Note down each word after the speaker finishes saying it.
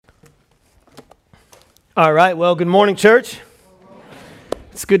All right, well, good morning, church.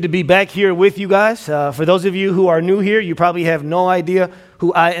 It's good to be back here with you guys. For those of you who are new here, you probably have no idea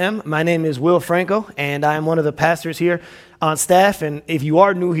who I am. My name is Will Franco, and I am one of the pastors here on staff. And if you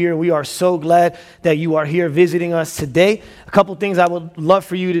are new here, we are so glad that you are here visiting us today. A couple things I would love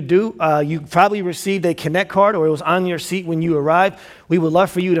for you to do. You probably received a Connect card, or it was on your seat when you arrived. We would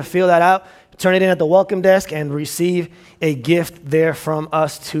love for you to fill that out, turn it in at the welcome desk, and receive a gift there from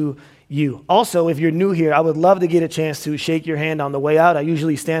us to you. Also, if you're new here, I would love to get a chance to shake your hand on the way out. I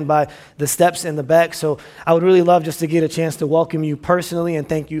usually stand by the steps in the back, so I would really love just to get a chance to welcome you personally and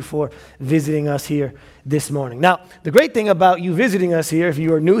thank you for visiting us here this morning. Now, the great thing about you visiting us here, if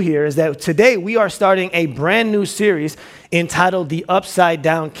you are new here, is that today we are starting a brand new series entitled The Upside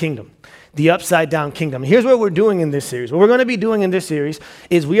Down Kingdom. The Upside Down Kingdom. Here's what we're doing in this series. What we're going to be doing in this series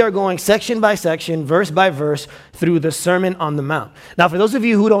is we are going section by section, verse by verse, through the Sermon on the Mount. Now, for those of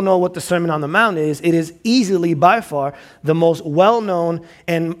you who don't know what the Sermon on the Mount is, it is easily, by far, the most well-known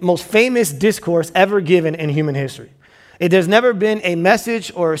and most famous discourse ever given in human history. There's never been a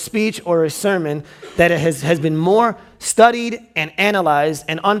message or a speech or a sermon that has been more studied and analyzed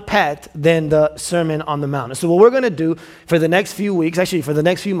and unpacked than the Sermon on the Mount. So what we're going to do for the next few weeks, actually for the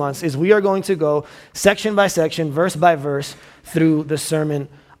next few months, is we are going to go section by section, verse by verse, through the Sermon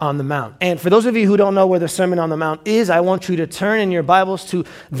on the Mount. And for those of you who don't know where the Sermon on the Mount is, I want you to turn in your Bibles to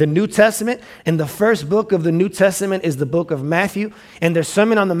the New Testament. And the first book of the New Testament is the book of Matthew. And the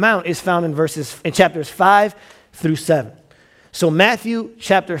Sermon on the Mount is found in chapters 5 through 7. So Matthew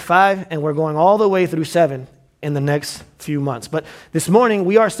chapter 5, and we're going all the way through 7 in the next few months. But this morning,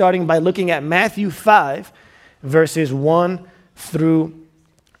 we are starting by looking at Matthew 5, verses 1 through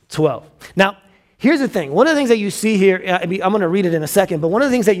 12. Now, here's the thing. One of the things that you see here, I'm going to read it in a second, but one of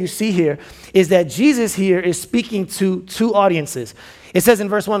the things that you see here is that Jesus here is speaking to two audiences. It says in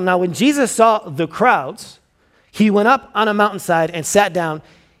verse 1, "Now when Jesus saw the crowds, he went up on a mountainside and sat down.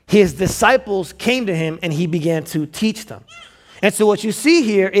 His disciples came to him, and he began to teach them." And so what you see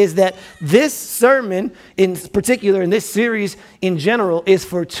here is that this sermon in particular, in this series in general, is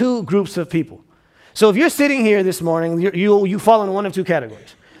for two groups of people. So if you're sitting here this morning, you fall in one of two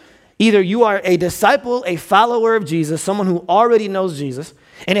categories. Either you are a disciple, a follower of Jesus, someone who already knows Jesus.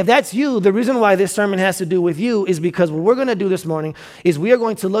 And if that's you, the reason why this sermon has to do with you is because what we're going to do this morning is we are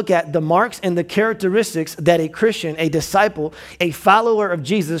going to look at the marks and the characteristics that a Christian, a disciple, a follower of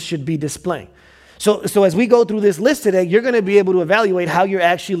Jesus should be displaying. So as we go through this list today, you're going to be able to evaluate how you're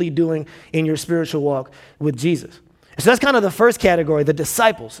actually doing in your spiritual walk with Jesus. So that's kind of the first category, the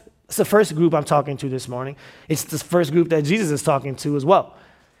disciples. It's the first group I'm talking to this morning. It's the first group that Jesus is talking to as well.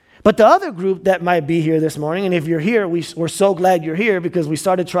 But the other group that might be here this morning, and if you're here, we're so glad you're here because we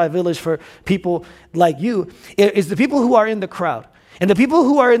started Tri-Village for people like you, is the people who are in the crowd. And the people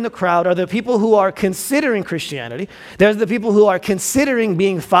who are in the crowd are the people who are considering Christianity. There's the people who are considering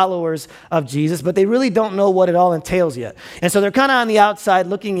being followers of Jesus, but they really don't know what it all entails yet. And so they're kind of on the outside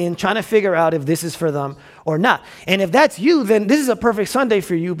looking in, trying to figure out if this is for them or not. And if that's you, then this is a perfect Sunday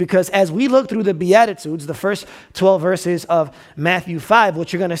for you because as we look through the Beatitudes, the first 12 verses of Matthew 5,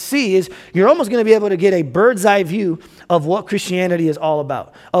 what you're going to see is you're almost going to be able to get a bird's eye view of what Christianity is all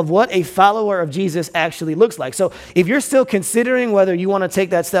about, of what a follower of Jesus actually looks like. So if you're still considering whether you want to take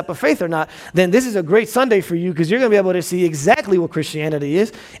that step of faith or not, then this is a great Sunday for you because you're going to be able to see exactly what Christianity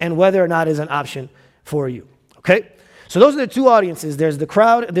is and whether or not is an option for you. Okay? So those are the two audiences. There's the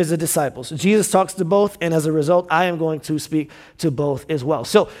crowd, there's the disciples. Jesus talks to both, and as a result, I am going to speak to both as well.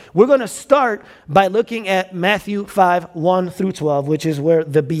 So we're going to start by looking at Matthew 5, 1 through 12, which is where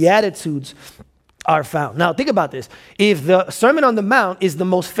the Beatitudes are found. Now, think about this. If the Sermon on the Mount is the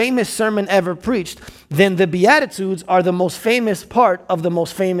most famous sermon ever preached, then the Beatitudes are the most famous part of the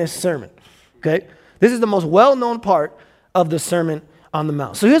most famous sermon. Okay? This is the most well-known part of the Sermon on the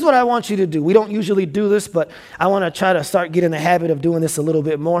Mount. So here's what I want you to do. We don't usually do this, but I want to try to start getting the habit of doing this a little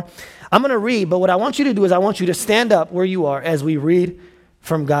bit more. I'm going to read, but what I want you to do is I want you to stand up where you are as we read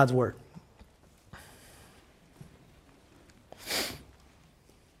from God's Word.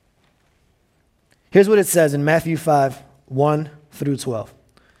 Here's what it says in Matthew 5, 1 through 12.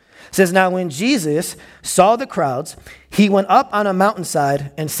 It says, "Now when Jesus saw the crowds, he went up on a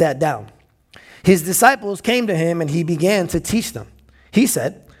mountainside and sat down. His disciples came to him and he began to teach them. He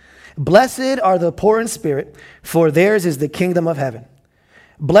said, 'Blessed are the poor in spirit, for theirs is the kingdom of heaven.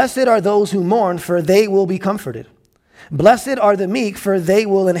 Blessed are those who mourn, for they will be comforted. Blessed are the meek, for they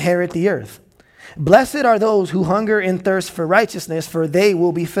will inherit the earth. Blessed are those who hunger and thirst for righteousness, for they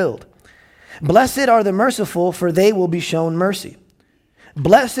will be filled. Blessed are the merciful, for they will be shown mercy.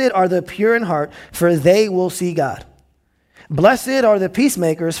 Blessed are the pure in heart, for they will see God. Blessed are the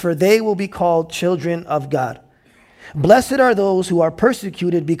peacemakers, for they will be called children of God. Blessed are those who are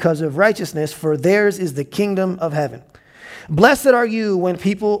persecuted because of righteousness, for theirs is the kingdom of heaven. Blessed are you when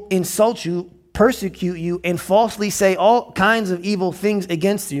people insult you, persecute you, and falsely say all kinds of evil things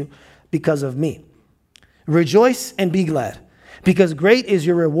against you because of me. Rejoice and be glad, because great is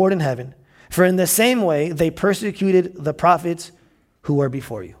your reward in heaven. For in the same way they persecuted the prophets who were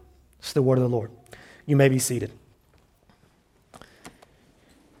before you. It's the word of the Lord. You may be seated.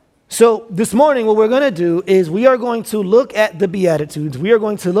 So this morning, what we're going to do is we are going to look at the Beatitudes. We are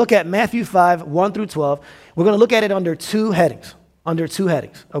going to look at Matthew 5, 1 through 12. We're going to look at it under two headings,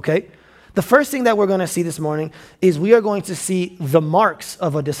 okay? The first thing that we're going to see this morning is we are going to see the marks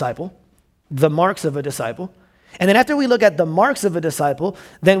of a disciple, And then after we look at the marks of a disciple,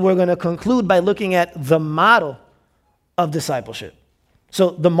 then we're going to conclude by looking at the model of discipleship. So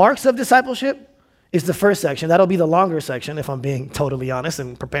the marks of discipleship is the first section. That'll be the longer section, if I'm being totally honest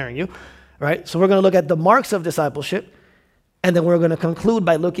and preparing you, right? So we're going to look at the marks of discipleship, and then we're going to conclude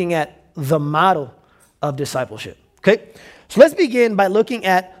by looking at the model of discipleship, okay? So let's begin by looking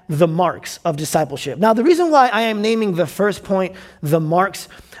at the marks of discipleship. Now, the reason why I am naming the first point the marks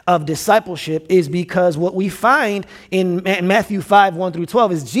of discipleship is because what we find in Matthew 5, 1 through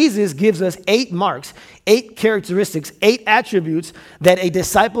 12 is Jesus gives us 8 marks, 8 characteristics, 8 attributes that a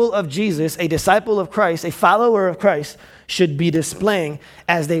disciple of Jesus, a disciple of Christ, a follower of Christ should be displaying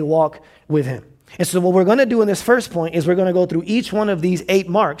as they walk with him. And so what we're going to do in this first point is we're going to go through each one of these 8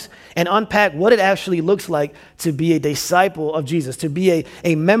 marks and unpack what it actually looks like to be a disciple of Jesus, to be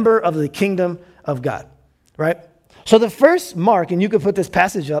a member of the kingdom of God, right? So the first mark, and you could put this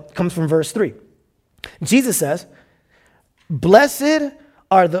passage up, comes from verse 3. Jesus says, "Blessed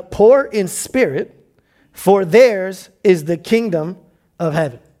are the poor in spirit, for theirs is the kingdom of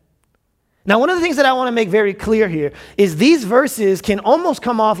heaven." Now, one of the things that I want to make very clear here is these verses can almost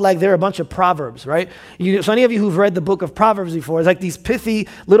come off like they're a bunch of proverbs, right? So any of you who've read the book of Proverbs before, it's like these pithy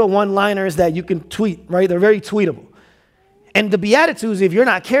little one-liners that you can tweet, right? They're very tweetable. And the Beatitudes, if you're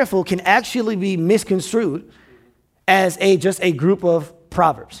not careful, can actually be misconstrued as just a group of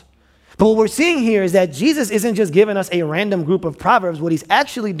proverbs. But what we're seeing here is that Jesus isn't just giving us a random group of proverbs. What he's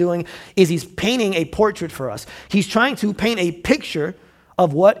actually doing is he's painting a portrait for us. He's trying to paint a picture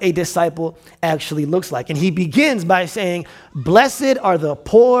of what a disciple actually looks like. And he begins by saying, "Blessed are the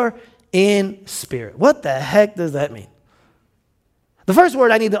poor in spirit." What the heck does that mean? The first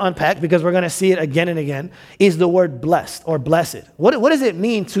word I need to unpack, because we're going to see it again and again, is the word blessed or blessed. What does it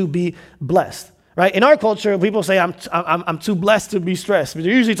mean to be blessed? Right? In our culture, people say, I'm too blessed to be stressed. But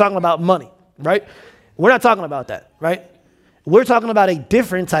they're usually talking about money, right? We're not talking about that, right? We're talking about a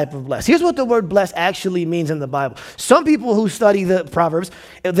different type of blessed. Here's what the word blessed actually means in the Bible. Some people who study the Proverbs,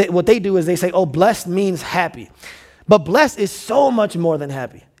 what they do is they say, oh, blessed means happy. But blessed is so much more than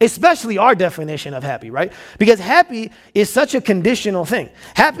happy, especially our definition of happy, right? Because happy is such a conditional thing.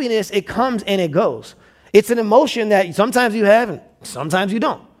 Happiness, it comes and it goes. It's an emotion that sometimes you have and sometimes you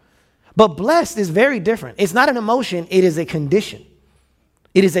don't. But blessed is very different. It's not an emotion, it is a condition.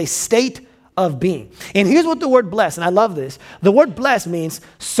 It is a state of being. And here's what the word blessed, and I love this. The word blessed means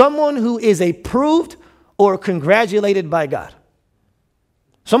someone who is approved or congratulated by God.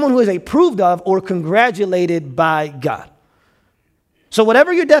 Someone who is approved of or congratulated by God. So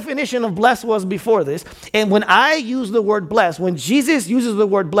whatever your definition of blessed was before this, and when I use the word blessed, when Jesus uses the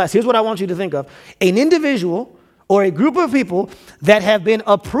word blessed, here's what I want you to think of. An individual or a group of people that have been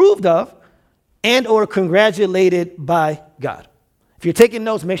approved of and or congratulated by God. If you're taking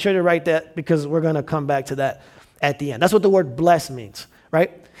notes, make sure to write that because we're going to come back to that at the end. That's what the word blessed means,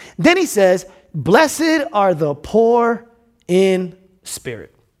 right? Then he says, "Blessed are the poor in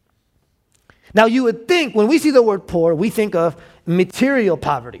spirit." Now you would think when we see the word poor, we think of material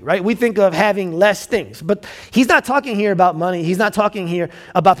poverty, right? We think of having less things, but he's not talking here about money. He's not talking here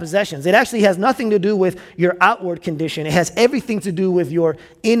about possessions. It actually has nothing to do with your outward condition. It has everything to do with your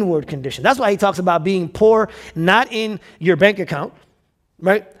inward condition. That's why he talks about being poor, not in your bank account,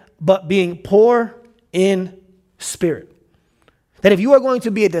 right? But being poor in spirit. That if you are going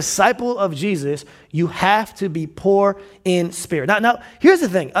to be a disciple of Jesus, you have to be poor in spirit. Now, here's the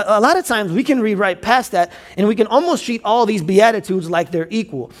thing. A lot of times we can read right past that and we can almost treat all these Beatitudes like they're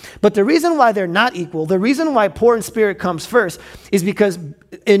equal. But the reason why they're not equal, the reason why poor in spirit comes first is because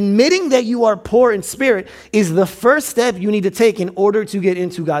admitting that you are poor in spirit is the first step you need to take in order to get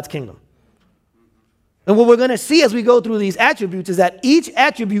into God's kingdom. And what we're going to see as we go through these attributes is that each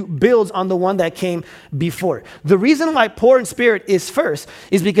attribute builds on the one that came before it. The reason why poor in spirit is first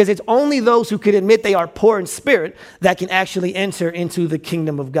is because it's only those who can admit they are poor in spirit that can actually enter into the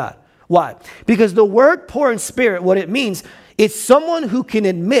kingdom of God. Why? Because the word poor in spirit, what it means, it's someone who can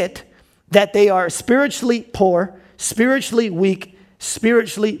admit that they are spiritually poor, spiritually weak,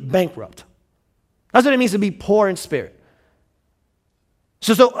 spiritually bankrupt. That's what it means to be poor in spirit.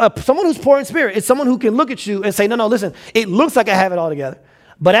 So someone who's poor in spirit is someone who can look at you and say, no, listen, it looks like I have it all together.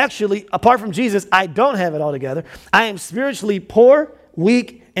 But actually, apart from Jesus, I don't have it all together. I am spiritually poor,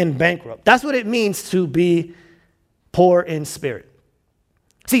 weak, and bankrupt. That's what it means to be poor in spirit.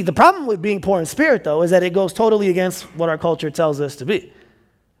 See, the problem with being poor in spirit, though, is that it goes totally against what our culture tells us to be,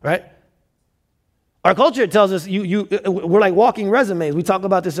 right? Our culture tells us we're like walking resumes. We talked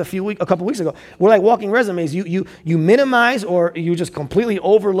about this a couple weeks ago. We're like walking resumes. You minimize or you just completely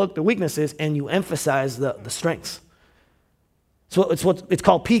overlook the weaknesses and you emphasize the strengths. So it's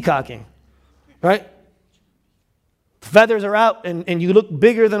called peacocking, right? Feathers are out and you look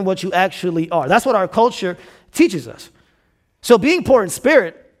bigger than what you actually are. That's what our culture teaches us. So being poor in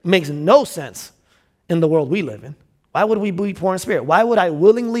spirit makes no sense in the world we live in. Why would we be poor in spirit? Why would I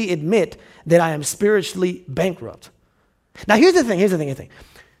willingly admit that I am spiritually bankrupt? Now, here's the thing.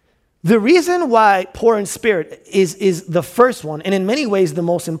 The reason why poor in spirit is the first one, and in many ways the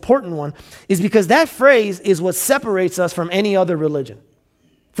most important one, is because that phrase is what separates us from any other religion.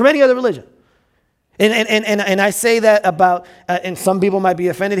 From any other religion. And I say that about, and some people might be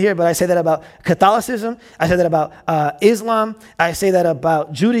offended here, but I say that about Catholicism. I say that about Islam. I say that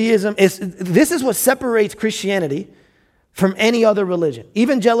about Judaism. This is what separates Christianity from any other religion.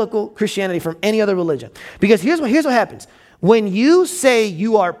 Evangelical Christianity from any other religion. Because here's what happens. When you say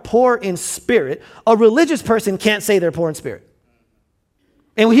you are poor in spirit, a religious person can't say they're poor in spirit.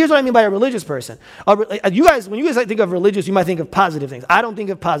 And here's what I mean by a religious person. When you guys think of religious, you might think of positive things. I don't think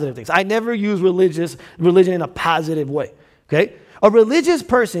of positive things. I never use religion in a positive way. Okay? A religious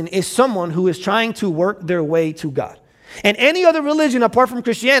person is someone who is trying to work their way to God. And any other religion apart from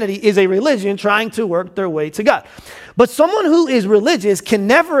Christianity is a religion trying to work their way to God. But someone who is religious can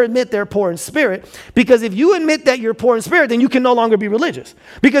never admit they're poor in spirit, because if you admit that you're poor in spirit, then you can no longer be religious.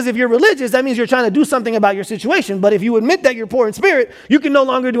 Because if you're religious, that means you're trying to do something about your situation. But if you admit that you're poor in spirit, you can no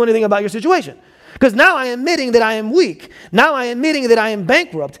longer do anything about your situation. Because now I am admitting that I am weak. Now I am admitting that I am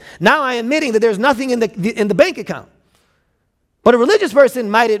bankrupt. Now I am admitting that there's nothing in the bank account. But a religious person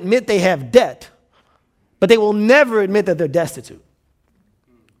might admit they have debt, but they will never admit that they're destitute.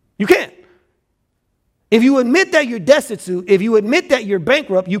 You can't. If you admit that you're destitute, if you admit that you're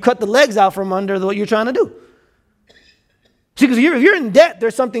bankrupt, you cut the legs out from under what you're trying to do. See, because if you're in debt,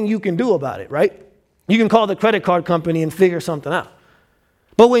 there's something you can do about it, right? You can call the credit card company and figure something out.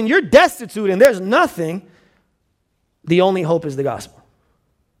 But when you're destitute and there's nothing, the only hope is the gospel.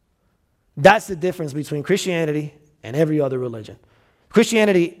 That's the difference between Christianity and every other religion.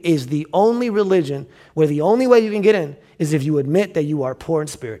 Christianity is the only religion where the only way you can get in is if you admit that you are poor in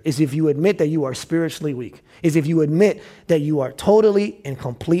spirit, is if you admit that you are spiritually weak, is if you admit that you are totally and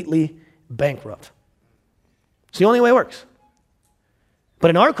completely bankrupt. It's the only way it works.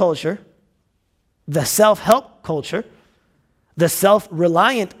 But in our culture, the self-help culture, the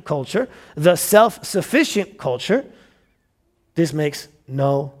self-reliant culture, the self-sufficient culture, this makes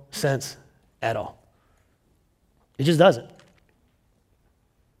no sense at all. It just doesn't.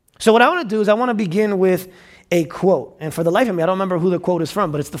 So what I want to do is I want to begin with a quote. And for the life of me, I don't remember who the quote is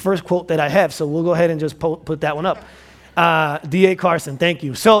from, but it's the first quote that I have. So we'll go ahead and just put that one up. D.A. Carson, thank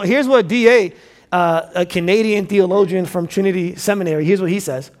you. So here's what D.A., a Canadian theologian from Trinity Seminary, here's what he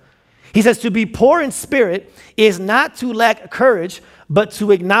says. He says, to be poor in spirit is not to lack courage, but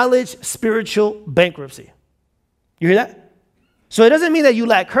to acknowledge spiritual bankruptcy. You hear that? So it doesn't mean that you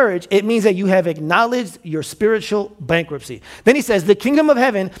lack courage. It means that you have acknowledged your spiritual bankruptcy. Then he says, the kingdom of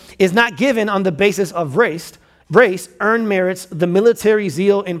heaven is not given on the basis of race, earned merits, the military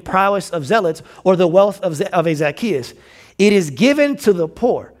zeal and prowess of zealots, or the wealth of a Zacchaeus. It is given to the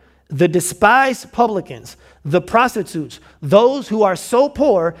poor, the despised publicans, the prostitutes, those who are so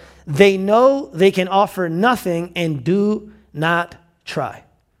poor, they know they can offer nothing and do not try.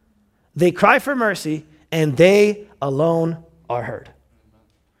 They cry for mercy, and they alone are heard.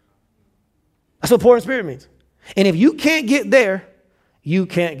 That's what poor in spirit means. And if you can't get there, you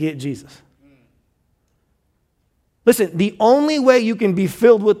can't get Jesus. Listen, the only way you can be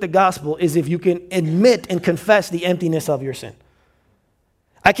filled with the gospel is if you can admit and confess the emptiness of your sin.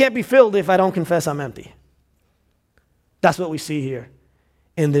 I can't be filled if I don't confess I'm empty. That's what we see here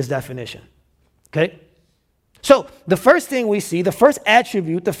in this definition. Okay? So the first thing we see, the first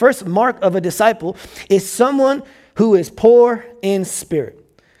attribute, the first mark of a disciple is someone who is poor in spirit.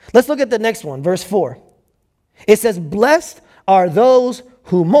 Let's look at the next one, verse 4. It says, blessed are those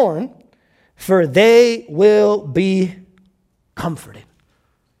who mourn, for they will be comforted.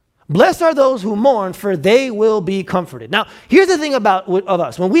 Blessed are those who mourn, for they will be comforted. Now, here's the thing about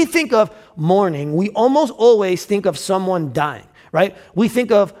us. When we think of mourning, we almost always think of someone dying, right? We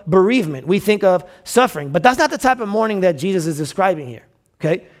think of bereavement. We think of suffering. But that's not the type of mourning that Jesus is describing here,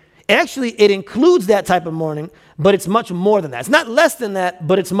 okay? Actually, it includes that type of mourning, but it's much more than that. It's not less than that,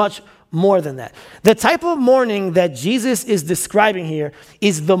 but it's much more than that. The type of mourning that Jesus is describing here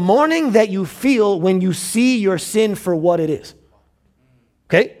is the mourning that you feel when you see your sin for what it is,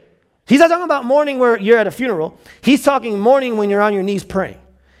 okay? He's not talking about mourning where you're at a funeral. He's talking mourning when you're on your knees praying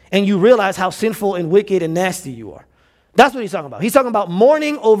and you realize how sinful and wicked and nasty you are. That's what he's talking about. He's talking about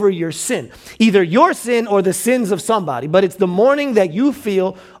mourning over your sin, either your sin or the sins of somebody, but it's the mourning that you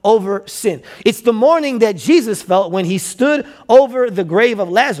feel over sin. It's the mourning that Jesus felt when he stood over the grave of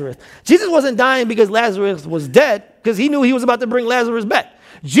Lazarus. Jesus wasn't dying because Lazarus was dead, because he knew he was about to bring Lazarus back.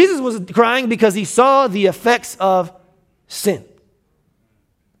 Jesus was crying because he saw the effects of sin.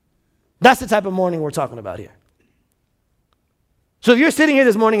 That's the type of mourning we're talking about here. So if you're sitting here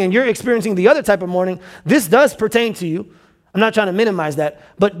this morning and you're experiencing the other type of mourning, this does pertain to you. I'm not trying to minimize that,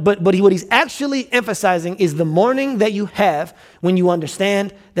 but what he's actually emphasizing is the mourning that you have when you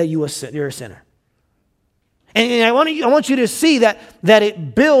understand that you're a sinner. And I want you to see that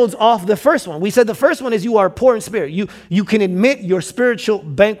it builds off the first one. We said the first one is you are poor in spirit. You can admit your spiritual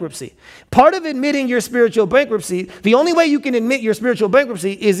bankruptcy. Part of admitting your spiritual bankruptcy, the only way you can admit your spiritual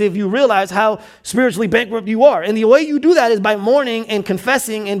bankruptcy is if you realize how spiritually bankrupt you are. And the way you do that is by mourning and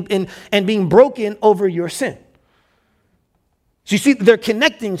confessing and being broken over your sin. So you see, they're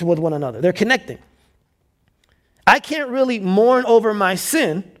connecting with one another. They're connecting. I can't really mourn over my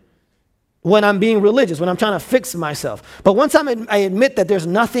sin when I'm being religious, when I'm trying to fix myself. But once I admit that there's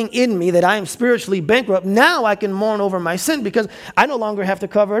nothing in me, that I am spiritually bankrupt, now I can mourn over my sin because I no longer have to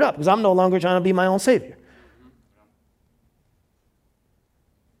cover it up because I'm no longer trying to be my own savior.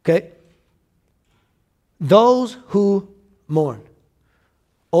 Okay? Those who mourn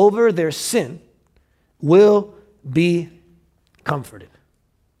over their sin will be comforted.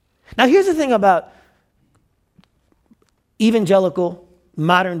 Now, here's the thing about evangelical,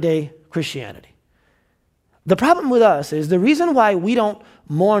 modern day Christianity. The problem with us is the reason why we don't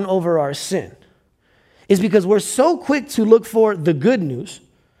mourn over our sin is because we're so quick to look for the good news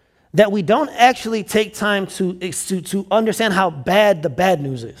that we don't actually take time to understand how bad the bad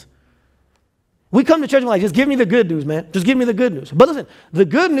news is. We come to church and we're like, just give me the good news, man. Just give me the good news. But listen, the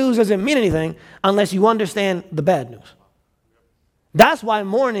good news doesn't mean anything unless you understand the bad news. That's why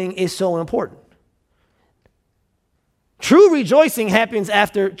mourning is so important. True rejoicing happens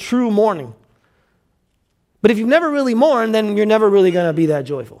after true mourning. But if you've never really mourned, then you're never really going to be that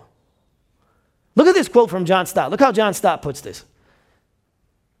joyful. Look at this quote from John Stott. Look how John Stott puts this.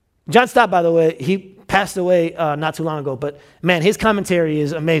 John Stott, by the way, he passed away not too long ago, but man, his commentary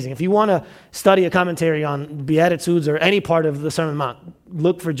is amazing. If you want to study a commentary on Beatitudes or any part of the Sermon on the Mount,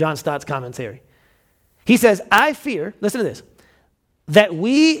 look for John Stott's commentary. He says, I fear, listen to this, that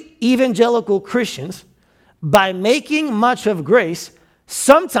we evangelical Christians, by making much of grace,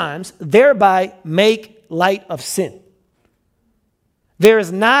 sometimes thereby make light of sin. There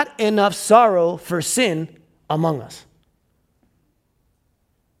is not enough sorrow for sin among us.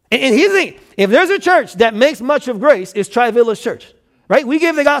 And here's the thing, if there's a church that makes much of grace, it's Tri-Village Church, right? We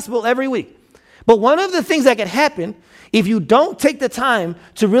give the gospel every week. But one of the things that can happen if you don't take the time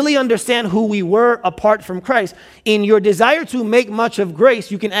to really understand who we were apart from Christ, in your desire to make much of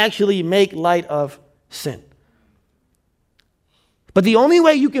grace, you can actually make light of sin. But the only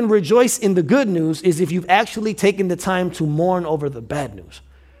way you can rejoice in the good news is if you've actually taken the time to mourn over the bad news.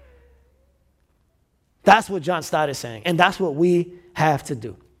 That's what John Stott is saying, and that's what we have to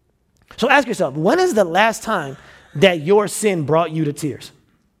do. So ask yourself, when is the last time that your sin brought you to tears?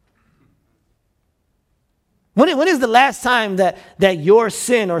 When is the last time that your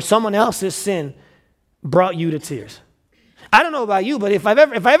sin or someone else's sin brought you to tears? I don't know about you, but if I've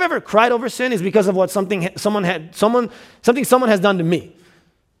ever cried over sin, it's because of what something someone has done to me.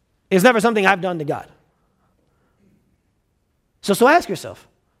 It's never something I've done to God. So ask yourself,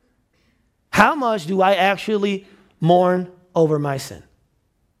 how much do I actually mourn over my sin?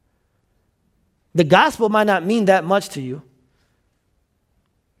 The gospel might not mean that much to you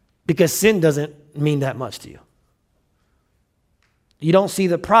because sin doesn't mean that much to you. You don't see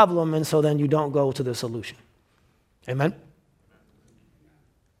the problem, and so then you don't go to the solution. Amen?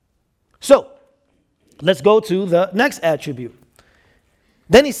 So, let's go to the next attribute.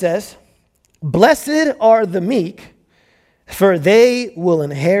 Then he says, blessed are the meek, for they will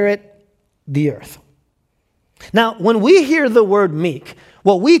inherit the earth. Now, when we hear the word meek,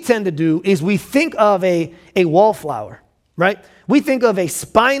 what we tend to do is we think of a wallflower, right? we think of a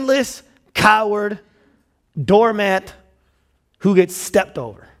spineless, coward, doormat who gets stepped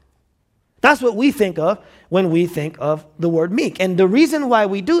over. That's what we think of when we think of the word meek. And the reason why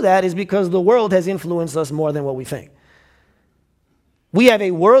we do that is because the world has influenced us more than what we think. We have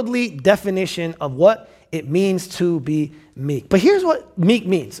a worldly definition of what it means to be meek. But here's what meek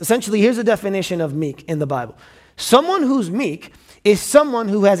means. Essentially, here's a definition of meek in the Bible. Someone who's meek is someone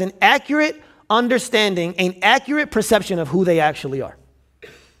who has an accurate understanding, an accurate perception of who they actually are.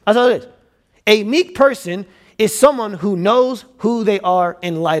 That's all it is. A meek person is someone who knows who they are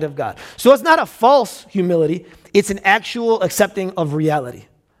in light of God. So it's not a false humility. It's an actual accepting of reality.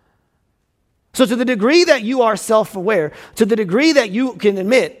 So to the degree that you are self-aware, to the degree that you can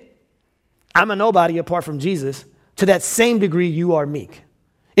admit, I'm a nobody apart from Jesus, to that same degree you are meek.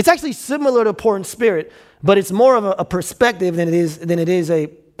 It's actually similar to poor in spirit, but it's more of a perspective than it is a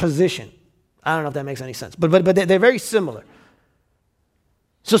position. I don't know if that makes any sense, but they're very similar.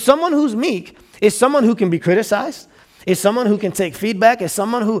 So someone who's meek is someone who can be criticized, is someone who can take feedback, is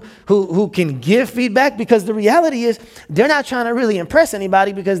someone who can give feedback, because the reality is they're not trying to really impress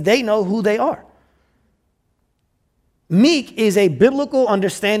anybody because they know who they are. Meek is a biblical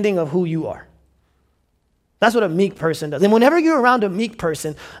understanding of who you are. That's what a meek person does. And whenever you're around a meek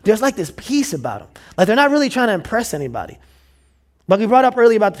person, there's like this peace about them. Like they're not really trying to impress anybody. Like we brought up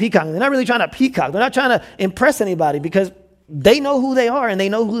earlier about the peacocking. They're not really trying to peacock. They're not trying to impress anybody because they know who they are and they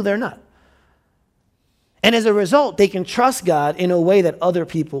know who they're not. And as a result, they can trust God in a way that other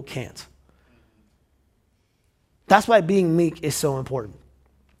people can't. That's why being meek is so important.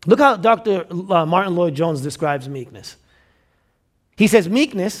 Look how Dr. Martin Lloyd-Jones describes meekness. He says,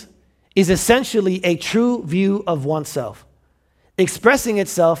 meekness is essentially a true view of oneself, expressing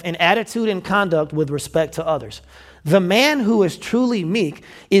itself in attitude and conduct with respect to others. The man who is truly meek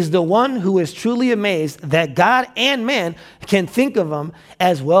is the one who is truly amazed that God and man can think of him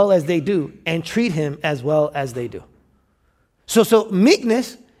as well as they do and treat him as well as they do. So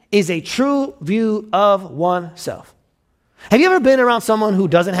meekness is a true view of oneself. Have you ever been around someone who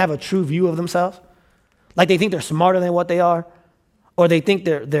doesn't have a true view of themselves? Like they think they're smarter than what they are, or they think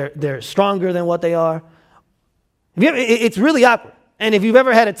they're stronger than what they are? It's really awkward. And if you've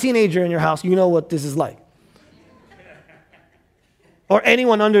ever had a teenager in your house, you know what this is like. Or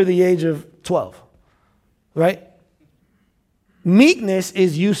anyone under the age of 12, right? Meekness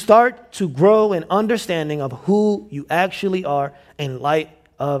is you start to grow in understanding of who you actually are in light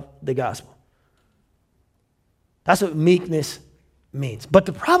of the gospel. That's what meekness means. But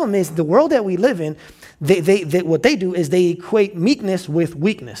the problem is the world that we live in, what they do is they equate meekness with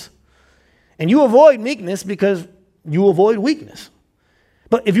weakness. And you avoid meekness because you avoid weakness.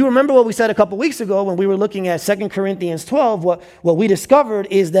 But if you remember what we said a couple weeks ago when we were looking at 2 Corinthians 12, what we discovered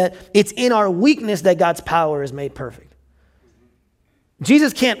is that it's in our weakness that God's power is made perfect.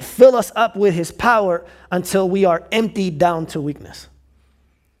 Jesus can't fill us up with his power until we are emptied down to weakness.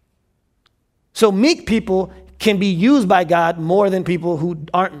 So meek people can be used by God more than people who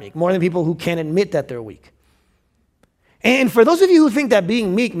aren't meek, more than people who can't admit that they're weak. And for those of you who think that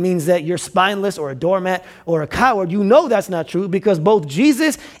being meek means that you're spineless or a doormat or a coward, you know that's not true because both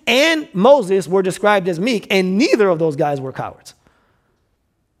Jesus and Moses were described as meek, and neither of those guys were cowards.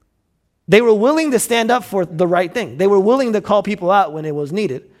 They were willing to stand up for the right thing. They were willing to call people out when it was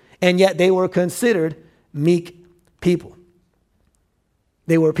needed, and yet they were considered meek people.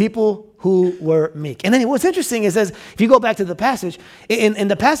 They were people who were meek. And then what's interesting is, if you go back to the passage, in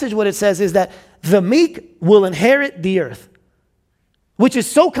the passage what it says is that the meek will inherit the earth, which is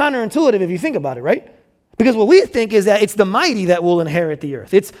so counterintuitive if you think about it, right? Because what we think is that it's the mighty that will inherit the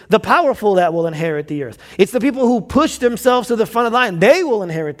earth. It's the powerful that will inherit the earth. It's the people who push themselves to the front of the line. They will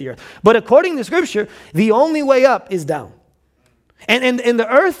inherit the earth. But according to Scripture, the only way up is down. And the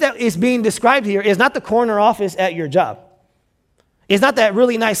earth that is being described here is not the corner office at your job. It's not that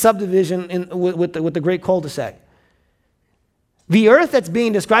really nice subdivision with the great cul-de-sac. The earth that's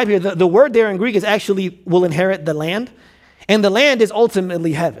being described here, the word there in Greek is actually will inherit the land. And the land is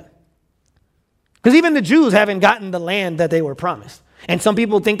ultimately heaven. Because even the Jews haven't gotten the land that they were promised. And some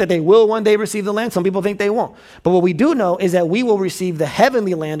people think that they will one day receive the land. Some people think they won't. But what we do know is that we will receive the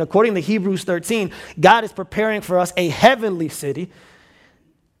heavenly land. According to Hebrews 13, God is preparing for us a heavenly city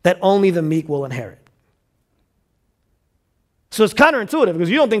that only the meek will inherit. So it's counterintuitive because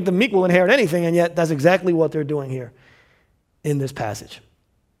you don't think the meek will inherit anything, and yet that's exactly what they're doing here in this passage.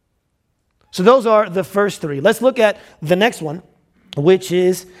 So those are the first three. Let's look at the next one, which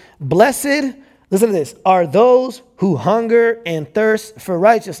is blessed, listen to this, are those who hunger and thirst for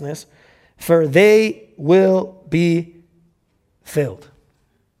righteousness, for they will be filled.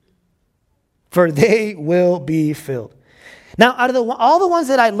 For they will be filled. Now, out of all the ones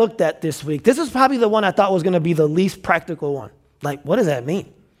that I looked at this week, this was probably the one I thought was going to be the least practical one. Like, what does that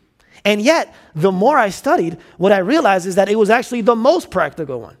mean? And yet, the more I studied, what I realized is that it was actually the most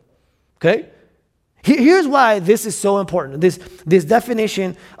practical one. Okay? Here's why this is so important. This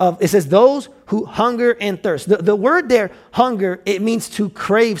definition of, it says, those who hunger and thirst. The word there, hunger, it means to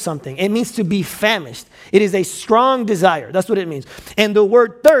crave something. It means to be famished. It is a strong desire. That's what it means. And the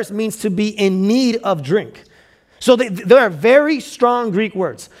word thirst means to be in need of drink. So there are very strong Greek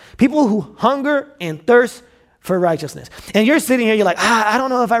words. People who hunger and thirst for righteousness. And you're sitting here, you're like, I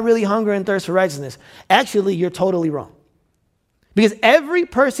don't know if I really hunger and thirst for righteousness. Actually, you're totally wrong. Because every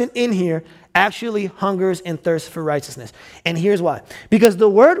person in here actually hungers and thirsts for righteousness. And here's why. Because the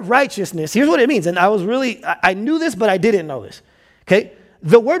word righteousness, here's what it means. And I knew this, but I didn't know this. Okay?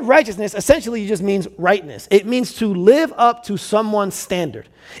 The word righteousness essentially just means rightness. It means to live up to someone's standard.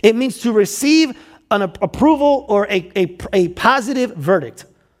 It means to receive an approval or a positive verdict.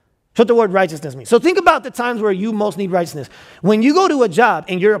 That's what the word righteousness means. So think about the times where you most need righteousness. When you go to a job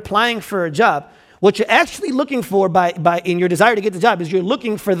and you're applying for a job, what you're actually looking for in your desire to get the job is you're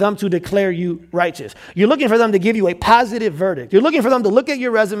looking for them to declare you righteous. You're looking for them to give you a positive verdict. You're looking for them to look at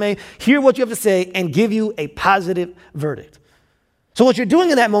your resume, hear what you have to say, and give you a positive verdict. So what you're doing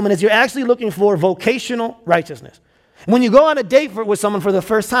in that moment is you're actually looking for vocational righteousness. When you go on a date with someone for the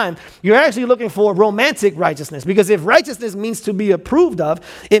first time, you're actually looking for romantic righteousness. Because if righteousness means to be approved of,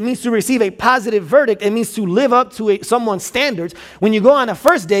 it means to receive a positive verdict. It means to live up to someone's standards. When you go on a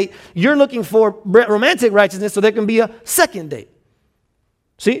first date, you're looking for romantic righteousness so there can be a second date.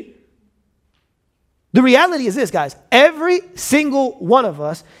 See? The reality is this, guys. Every single one of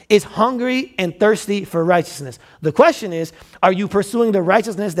us is hungry and thirsty for righteousness. The question is, are you pursuing the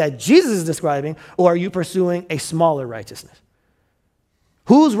righteousness that Jesus is describing, or are you pursuing a smaller righteousness?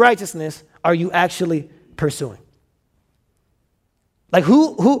 Whose righteousness are you actually pursuing? Like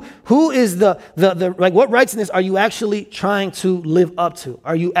who is what righteousness are you actually trying to live up to?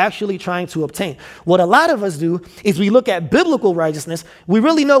 Are you actually trying to obtain? What a lot of us do is we look at biblical righteousness. We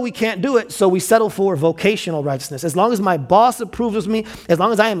really know we can't do it, so we settle for vocational righteousness. As long as my boss approves of me, as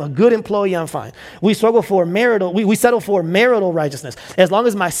long as I am a good employee, I'm fine. We settle for marital righteousness. As long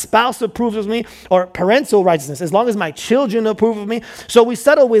as my spouse approves of me, or parental righteousness, as long as my children approve of me. So we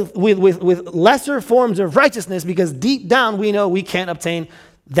settle with lesser forms of righteousness because deep down we know we can't obtain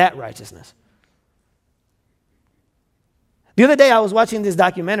that righteousness. The other day I was watching this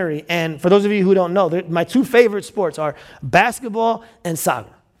documentary, and for those of you who don't know, my two favorite sports are basketball and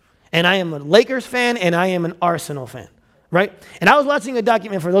soccer. And I am a Lakers fan and I am an Arsenal fan, right? And I was watching a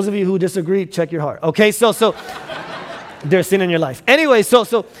documentary. For those of you who disagree, check your heart. Okay, so there's sin in your life. Anyway,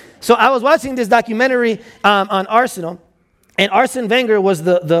 so I was watching this documentary on Arsenal. And Arsene Wenger was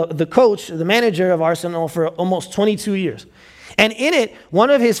the coach, the manager of Arsenal for almost 22 years. And in it, one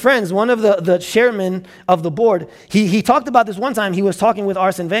of his friends, one of the chairmen of the board, he talked about this one time. He was talking with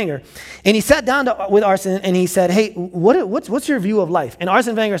Arsene Wenger, and he sat down with Arsene and he said, hey, what's your view of life? And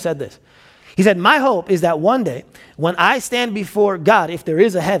Arsene Wenger said this. He said, my hope is that one day when I stand before God, if there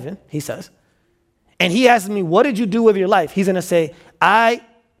is a heaven, he says, and he asks me, what did you do with your life? He's going to say, I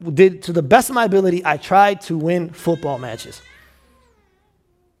did, to the best of my ability, I tried to win football matches.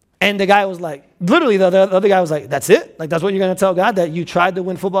 And the guy was like, literally, the other guy was like, that's it? Like, that's what you're going to tell God, that you tried to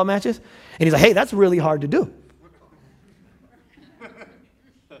win football matches? And he's like, hey, that's really hard to do.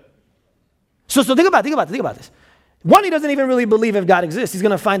 So think about this. One, he doesn't even really believe if God exists. He's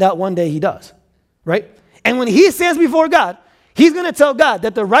going to find out one day he does, right? And when he stands before God, he's going to tell God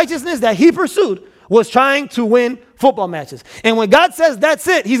that the righteousness that he pursued was trying to win football matches. And when God says that's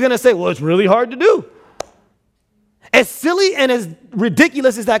it, he's going to say, well, it's really hard to do. As silly and as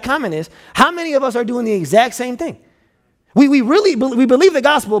ridiculous as that comment is, how many of us are doing the exact same thing? We really believe the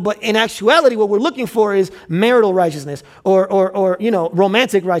gospel, but in actuality, what we're looking for is marital righteousness or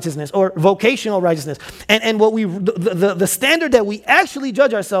romantic righteousness or vocational righteousness. And what the standard that we actually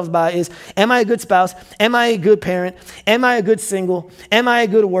judge ourselves by is, am I a good spouse? Am I a good parent? Am I a good single? Am I a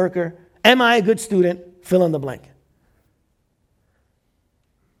good worker? Am I a good student? Fill in the blank.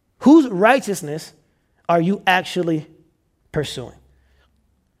 Whose righteousness are you actually pursuing?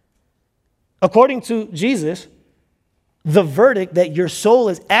 According to Jesus, the verdict that your soul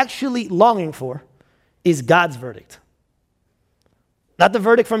is actually longing for is God's verdict. Not the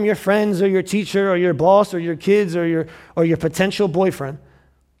verdict from your friends or your teacher or your boss or your kids or your potential boyfriend,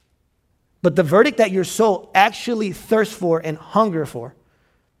 but the verdict that your soul actually thirsts for and hunger for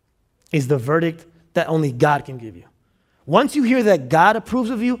is the verdict that only God can give you. Once you hear that God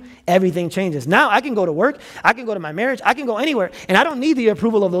approves of you, everything changes. Now I can go to work, I can go to my marriage, I can go anywhere, and I don't need the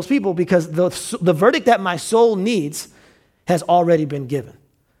approval of those people because the verdict that my soul needs has already been given.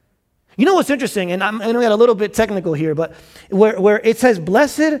 You know what's interesting, and I'm going to get a little bit technical here, but where it says,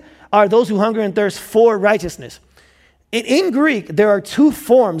 blessed are those who hunger and thirst for righteousness. In Greek, there are two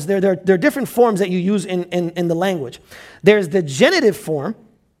forms. There are different forms that you use in the language. There's the genitive form,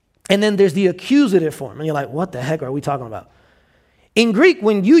 and then there's the accusative form. And you're like, what the heck are we talking about? In Greek,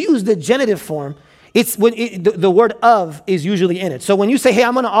 when you use the genitive form, it's when the word of is usually in it. So when you say, hey,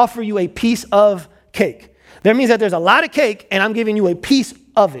 I'm going to offer you a piece of cake, that means that there's a lot of cake, and I'm giving you a piece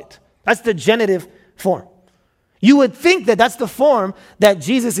of it. That's the genitive form. You would think that that's the form that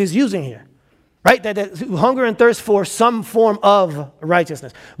Jesus is using here, right? That hunger and thirst for some form of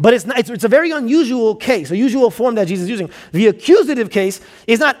righteousness. But it's not, it's a very unusual case, a usual form that Jesus is using. The accusative case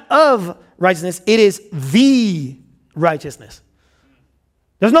is not of righteousness, it is the righteousness.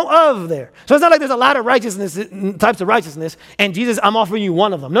 There's no of there. So it's not like there's a lot of righteousness, types of righteousness, and Jesus, I'm offering you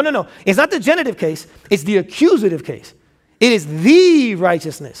one of them. No. It's not the genitive case, it's the accusative case. It is the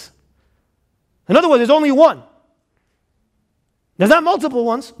righteousness. In other words, there's only one. There's not multiple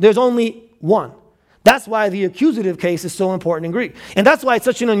ones. There's only one. That's why the accusative case is so important in Greek. And that's why it's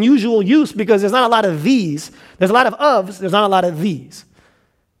such an unusual use, because there's not a lot of these. There's a lot of ofs. There's not a lot of these.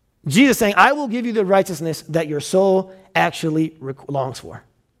 Jesus saying, I will give you the righteousness that your soul actually longs for.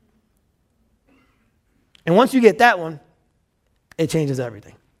 And once you get that one, it changes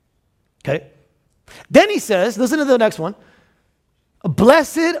everything. Okay? Then he says, listen to the next one.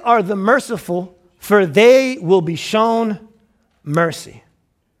 Blessed are the merciful, for they will be shown mercy.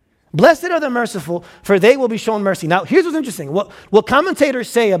 Blessed are the merciful, for they will be shown mercy. Now, here's what's interesting. What commentators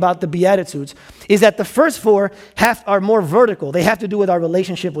say about the Beatitudes is that the first four are more vertical. They have to do with our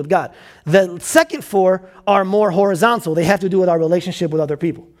relationship with God. The second four are more horizontal. They have to do with our relationship with other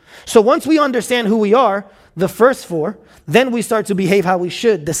people. So once we understand who we are, the first four, then we start to behave how we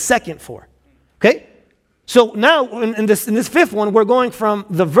should, the second four. Okay? So now in this fifth one, we're going from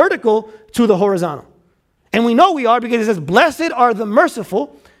the vertical to the horizontal. And we know we are because it says, blessed are the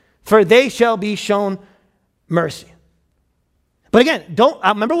merciful, for they shall be shown mercy. But again,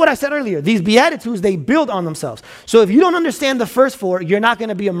 remember what I said earlier. These Beatitudes, they build on themselves. So if you don't understand the first four, you're not going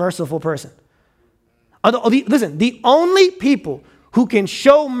to be a merciful person. Listen, the only people who can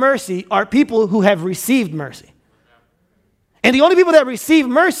show mercy are people who have received mercy. And the only people that receive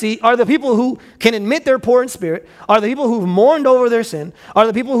mercy are the people who can admit they're poor in spirit, are the people who've mourned over their sin, are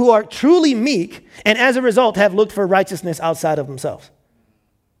the people who are truly meek, and as a result have looked for righteousness outside of themselves.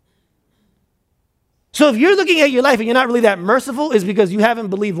 So if you're looking at your life and you're not really that merciful, it's because you haven't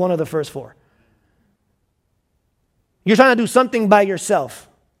believed one of the first four. You're trying to do something by yourself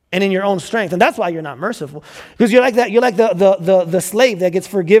and in your own strength, and that's why you're not merciful. Because you're like that. You're like the slave that gets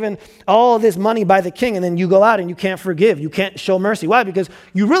forgiven all this money by the king, and then you go out and you can't forgive. You can't show mercy. Why? Because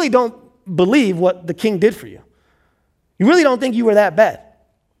you really don't believe what the king did for you. You really don't think you were that bad.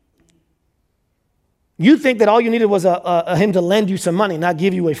 You think that all you needed was him to lend you some money, not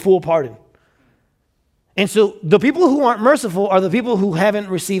give you a full pardon. And so the people who aren't merciful are the people who haven't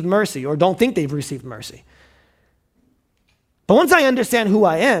received mercy or don't think they've received mercy. But once I understand who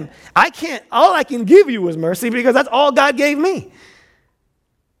I am, all I can give you is mercy because that's all God gave me.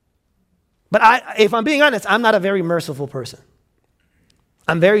 But if I'm being honest, I'm not a very merciful person.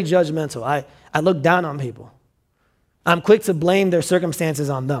 I'm very judgmental. I look down on people. I'm quick to blame their circumstances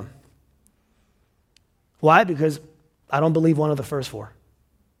on them. Why? Because I don't believe one of the first four.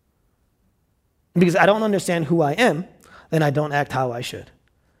 Because I don't understand who I am, then I don't act how I should.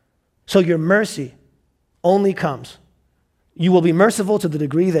 So your mercy only comes. You will be merciful to the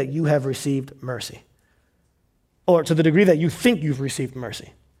degree that you have received mercy. Or to the degree that you think you've received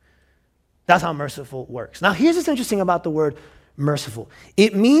mercy. That's how merciful works. Now, here's what's interesting about the word merciful.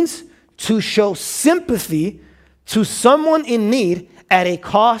 It means to show sympathy to someone in need at a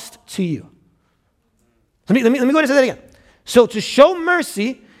cost to you. Let me go ahead and say that again. So to show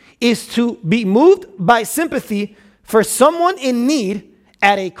mercy is to be moved by sympathy for someone in need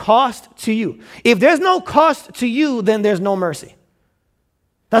at a cost to you. If there's no cost to you, then there's no mercy.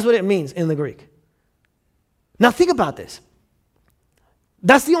 That's what it means in the Greek. Now think about this.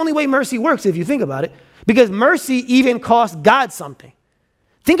 That's the only way mercy works if you think about it, because mercy even costs God something.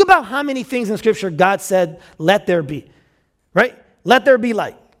 Think about how many things in Scripture God said, let there be, right? Let there be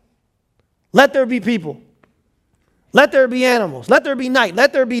light. Let there be people. Let there be animals. Let there be night.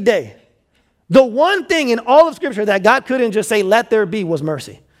 Let there be day. The one thing in all of Scripture that God couldn't just say, let there be, was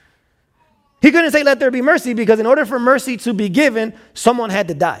mercy. He couldn't say, let there be mercy, because in order for mercy to be given, someone had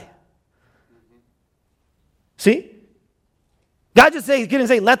to die. See? He couldn't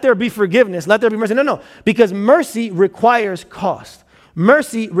say, let there be forgiveness, let there be mercy. No. Because mercy requires cost.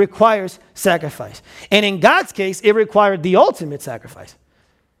 Mercy requires sacrifice. And in God's case, it required the ultimate sacrifice.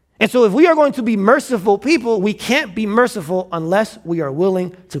 And so if we are going to be merciful people, we can't be merciful unless we are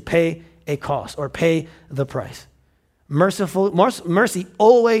willing to pay a cost or pay the price. Mercy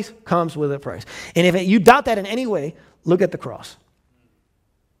always comes with a price. And if you doubt that in any way, look at the cross.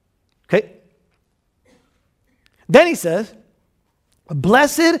 Okay? Then he says,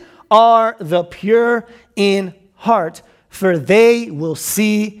 blessed are the pure in heart, for they will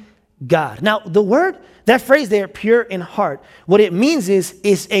see God. Now, that phrase there, pure in heart, what it means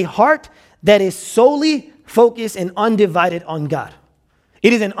is a heart that is solely focused and undivided on God.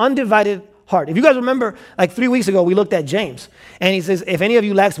 It is an undivided heart. If you guys remember, like 3 weeks ago, we looked at James, and he says, if any of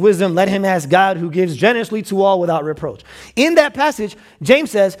you lacks wisdom, let him ask God, who gives generously to all without reproach. In that passage,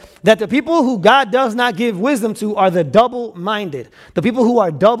 James says that the people who God does not give wisdom to are the double-minded, the people who are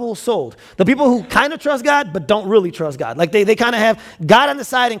double-souled, the people who kind of trust God but don't really trust God. Like they kind of have God on the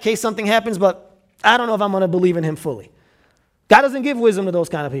side in case something happens, but I don't know if I'm going to believe in him fully. God doesn't give wisdom to those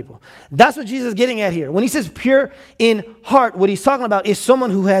kind of people. That's what Jesus is getting at here. When he says pure in heart, what he's talking about is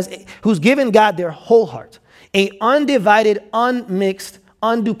someone who's given God their whole heart, a undivided, unmixed,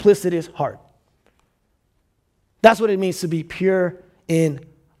 unduplicitous heart. That's what it means to be pure in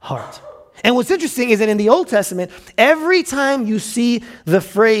heart. And what's interesting is that in the Old Testament, every time you see the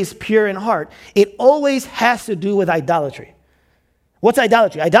phrase pure in heart, it always has to do with idolatry. What's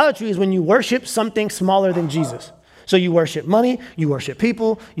idolatry? Idolatry is when you worship something smaller than Jesus. So you worship money, you worship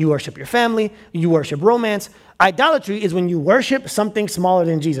people, you worship your family, you worship romance. Idolatry is when you worship something smaller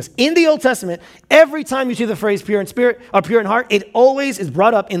than Jesus. In the Old Testament, every time you see the phrase pure in spirit or pure in heart, it always is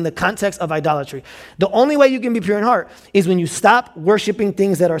brought up in the context of idolatry. The only way you can be pure in heart is when you stop worshiping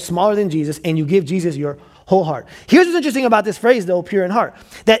things that are smaller than Jesus and you give Jesus your whole heart. Here's what's interesting about this phrase, though, pure in heart,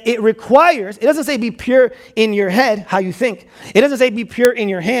 that it doesn't say be pure in your head, how you think. It doesn't say be pure in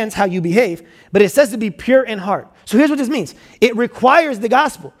your hands, how you behave, but it says to be pure in heart. So here's what this means. It requires the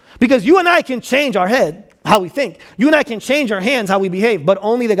gospel, because you and I can change our head, how we think. You and I can change our hands, how we behave, but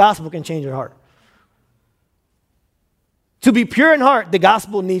only the gospel can change your heart. To be pure in heart, the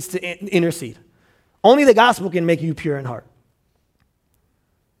gospel needs to intercede. Only the gospel can make you pure in heart.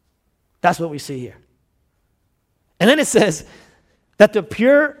 That's what we see here. And then it says that the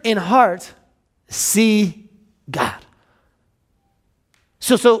pure in heart see God.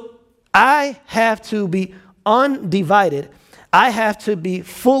 So I have to be undivided. I have to be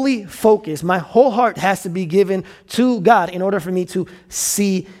fully focused. My whole heart has to be given to God in order for me to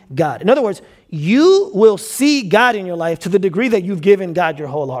see God. In other words, you will see God in your life to the degree that you've given God your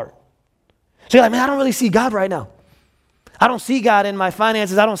whole heart. So you're like, man, I don't really see God right now. I don't see God in my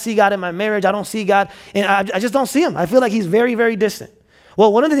finances. I don't see God in my marriage. I don't see God, and I just don't see him. I feel like he's very, very distant.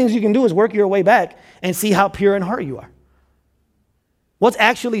 Well, one of the things you can do is work your way back and see how pure in heart you are. What's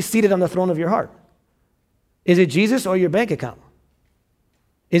actually seated on the throne of your heart? Is it Jesus or your bank account?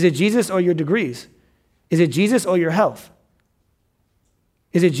 Is it Jesus or your degrees? Is it Jesus or your health?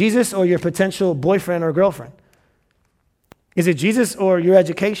 Is it Jesus or your potential boyfriend or girlfriend? Is it Jesus or your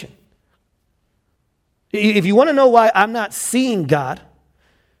education? If you want to know why I'm not seeing God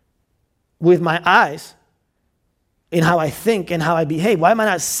with my eyes in how I think and how I behave, why am I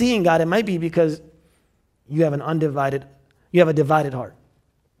not seeing God? It might be because you have a divided heart.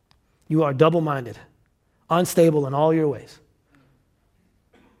 You are double-minded, unstable in all your ways.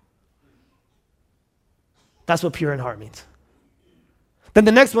 That's what pure in heart means. Then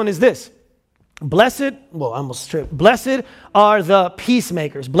the next one is this. Blessed are the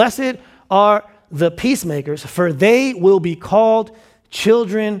peacemakers. Blessed are the peacemakers, for they will be called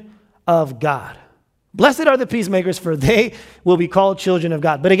children of God. Blessed are the peacemakers, for they will be called children of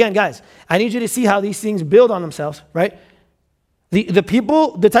God. But again, guys, I need you to see how these things build on themselves, right?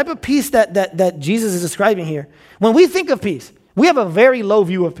 The type of peace that Jesus is describing here. When we think of peace, we have a very low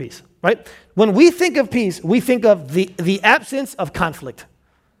view of peace, right? When we think of peace, we think of the absence of conflict.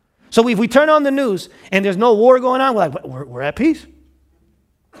 So if we turn on the news and there's no war going on, we're like, we're at peace.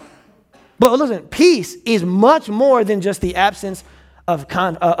 But listen, peace is much more than just the absence of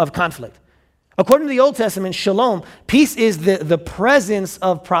conflict. According to the Old Testament, shalom, peace is the presence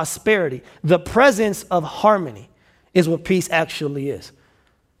of prosperity, the presence of harmony is what peace actually is.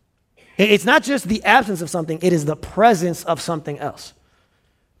 It's not just the absence of something, it is the presence of something else.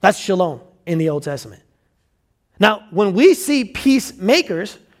 That's shalom in the Old Testament. Now, when we see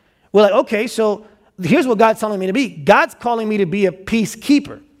peacemakers, we're like, okay, so here's what God's telling me to be. God's calling me to be a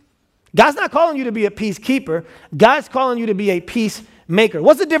peacekeeper. God's not calling you to be a peacekeeper. God's calling you to be a peacemaker.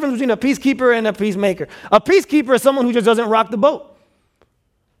 What's the difference between a peacekeeper and a peacemaker? A peacekeeper is someone who just doesn't rock the boat.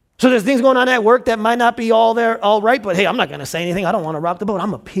 So there's things going on at work that might not be all right, but hey, I'm not going to say anything. I don't want to rock the boat.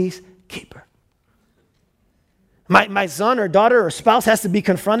 I'm a peacekeeper. My son or daughter or spouse has to be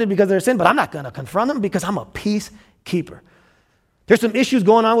confronted because of their sin, but I'm not going to confront them because I'm a peacekeeper. There's some issues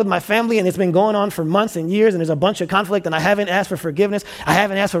going on with my family, and it's been going on for months and years, and there's a bunch of conflict, and I haven't asked for forgiveness. I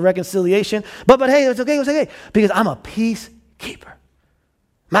haven't asked for reconciliation. But hey, it's okay, because I'm a peacekeeper.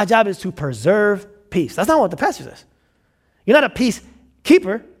 My job is to preserve peace. That's not what the pastor says. You're not a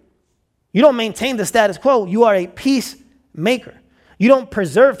peacekeeper. You don't maintain the status quo. You are a peacemaker. You don't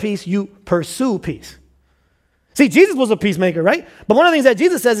preserve peace, you pursue peace. See, Jesus was a peacemaker, right? But one of the things that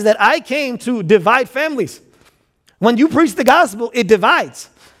Jesus says is that I came to divide families. When you preach the gospel, it divides.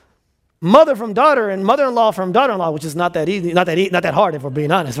 Mother from daughter and mother-in-law from daughter-in-law, which is not that easy, not that hard if we're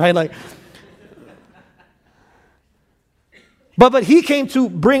being honest, right? But he came to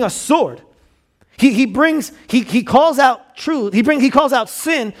bring a sword. He calls out truth. He calls out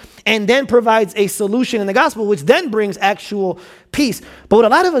sin and then provides a solution in the gospel, which then brings actual peace. But what a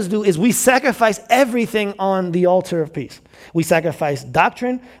lot of us do is we sacrifice everything on the altar of peace. We sacrifice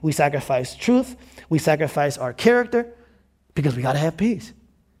doctrine. We sacrifice truth. We sacrifice our character because we got to have peace.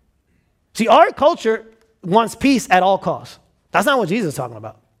 See, our culture wants peace at all costs. That's not what Jesus is talking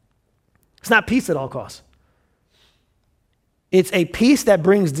about. It's not peace at all costs. It's a peace that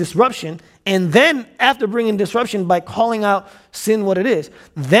brings disruption, and then after bringing disruption by calling out sin what it is,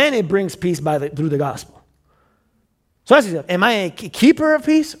 then it brings peace through the gospel. So that's it. Am I a keeper of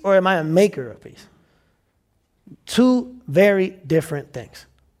peace or am I a maker of peace? Two very different things.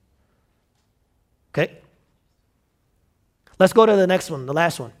 Okay? Let's go to the next one, the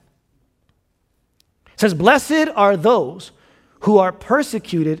last one. It says, blessed are those who are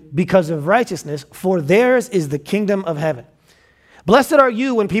persecuted because of righteousness, for theirs is the kingdom of heaven. Blessed are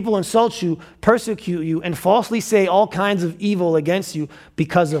you when people insult you, persecute you, and falsely say all kinds of evil against you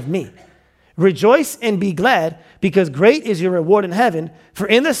because of me. Rejoice and be glad, because great is your reward in heaven, for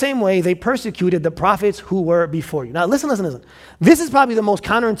in the same way they persecuted the prophets who were before you. Now listen. This is probably the most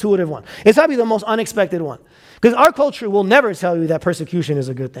counterintuitive one. It's probably the most unexpected one. Because our culture will never tell you that persecution is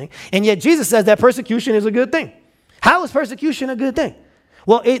a good thing. And yet Jesus says that persecution is a good thing. How is persecution a good thing?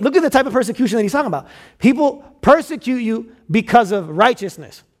 Well, look at the type of persecution that he's talking about. People persecute you because of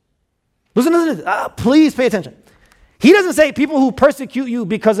righteousness. Listen. Please pay attention. He doesn't say people who persecute you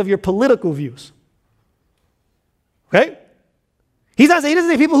because of your political views. Okay? He doesn't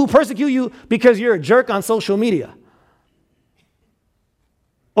say people who persecute you because you're a jerk on social media.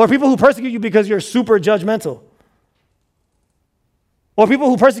 Or people who persecute you because you're super judgmental. Or people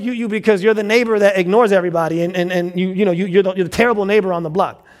who persecute you because you're the neighbor that ignores everybody and you're the terrible neighbor on the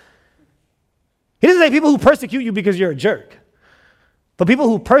block. He doesn't say people who persecute you because you're a jerk, but people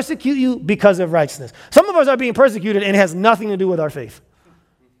who persecute you because of righteousness. Some of us are being persecuted and it has nothing to do with our faith.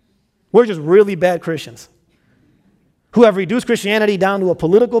 We're just really bad Christians who have reduced Christianity down to a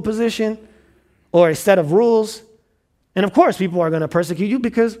political position or a set of rules. And of course, people are going to persecute you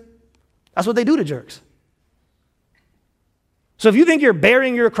because that's what they do to jerks. So if you think you're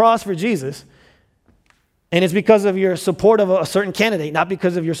bearing your cross for Jesus, and it's because of your support of a certain candidate, not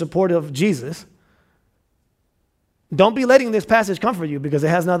because of your support of Jesus, don't be letting this passage comfort you because it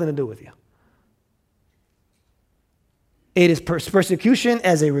has nothing to do with you. It is persecution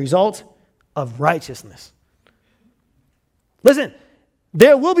as a result of righteousness. Listen,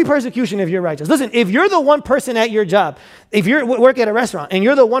 there will be persecution if you're righteous. Listen, if you're the one person at your job, if you work at a restaurant, and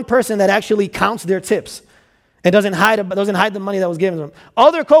you're the one person that actually counts their tips, and doesn't hide the money that was given to them,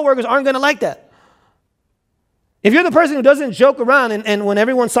 other coworkers aren't going to like that. If you're the person who doesn't joke around and when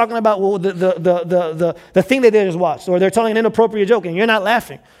everyone's talking about the thing that they just watched, or they're telling an inappropriate joke and you're not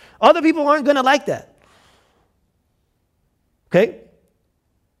laughing, other people aren't going to like that. Okay?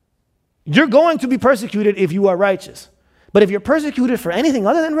 You're going to be persecuted if you are righteous. But if you're persecuted for anything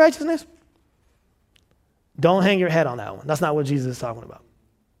other than righteousness, don't hang your head on that one. That's not what Jesus is talking about.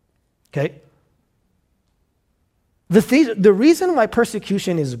 Okay? The reason why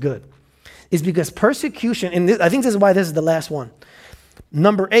persecution is good is because persecution, and I think this is why this is the last one.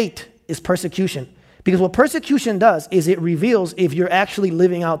 Number 8 is persecution. Because what persecution does is it reveals if you're actually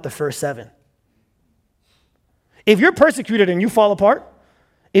living out the first 7. If you're persecuted and you fall apart,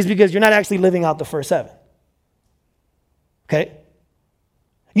 it's because you're not actually living out the first 7. Okay?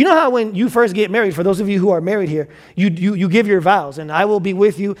 You know how when you first get married, for those of you who are married here, you give your vows, and I will be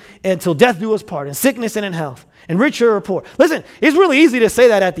with you until death do us part, in sickness and in health, and rich or poor. Listen, it's really easy to say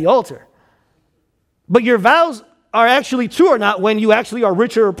that at the altar. But your vows are actually true or not when you actually are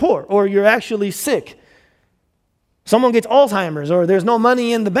rich or poor, or you're actually sick. Someone gets Alzheimer's, or there's no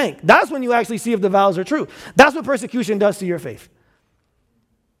money in the bank. That's when you actually see if the vows are true. That's what persecution does to your faith.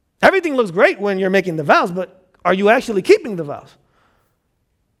 Everything looks great when you're making the vows, but are you actually keeping the vows?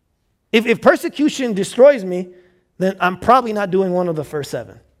 If persecution destroys me, then I'm probably not doing one of the first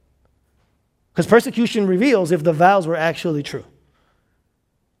 7. Because persecution reveals if the vows were actually true.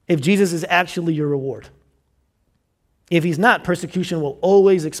 If Jesus is actually your reward. If he's not, persecution will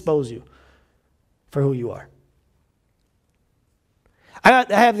always expose you for who you are. I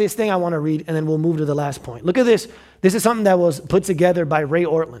have this thing I want to read, and then we'll move to the last point. Look at this. This is something that was put together by Ray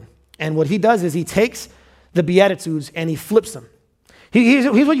Ortlund. And what he does is he takes the Beatitudes and he flips them. Here's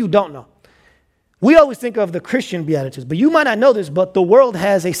what you don't know. We always think of the Christian Beatitudes, but you might not know this, but the world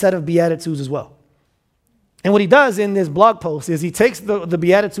has a set of Beatitudes as well. And what he does in this blog post is he takes the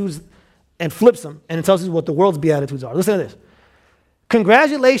Beatitudes and flips them, and it tells you what the world's Beatitudes are. Listen to this.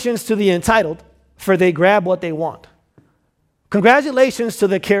 Congratulations to the entitled, for they grab what they want. Congratulations to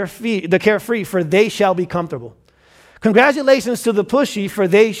the carefree, for they shall be comfortable. Congratulations to the pushy, for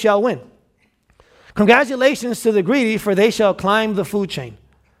they shall win. Congratulations to the greedy, for they shall climb the food chain.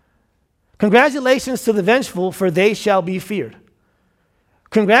 Congratulations to the vengeful, for they shall be feared.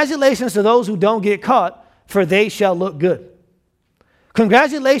 Congratulations to those who don't get caught, for they shall look good.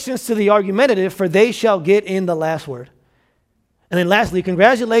 Congratulations to the argumentative, for they shall get in the last word. And then lastly,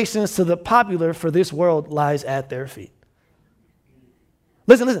 congratulations to the popular, for this world lies at their feet.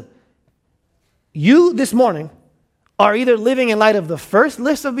 Listen. You this morning are either living in light of the first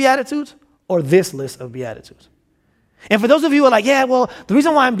list of Beatitudes or this list of Beatitudes. And for those of you who are like, yeah, well, the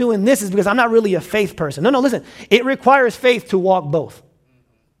reason why I'm doing this is because I'm not really a faith person. No, listen. It requires faith to walk both.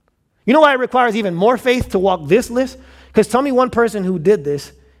 You know why it requires even more faith to walk this list? Because tell me one person who did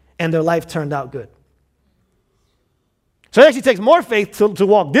this and their life turned out good. So it actually takes more faith to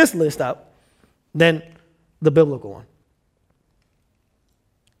walk this list out than the biblical one.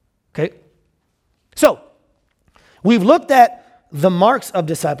 Okay? So, we've looked at the marks of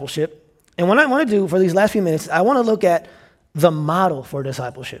discipleship. And what I want to do for these last few minutes, I want to look at the model for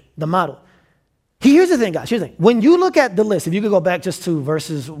discipleship. The model. Here's the thing, guys. Here's the thing. When you look at the list, if you could go back just to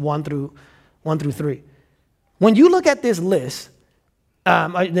verses 1 through 3. When you look at this list, the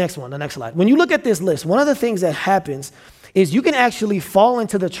next slide. When you look at this list, one of the things that happens is you can actually fall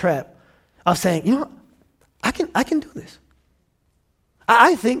into the trap of saying, you know what? I can do this.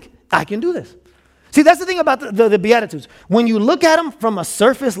 I think I can do this. See, that's the thing about the Beatitudes. When you look at them from a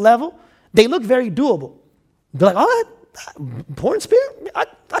surface level, they look very doable. They're like, oh, poor in spirit?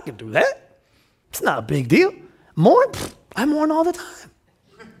 I can do that. It's not a big deal. Mourn? I mourn all the time.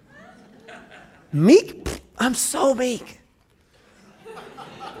 Meek? I'm so meek.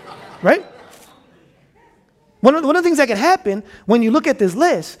 Right? One of the things that can happen when you look at this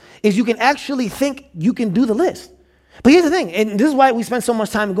list is you can actually think you can do the list. But here's the thing, and this is why we spend so much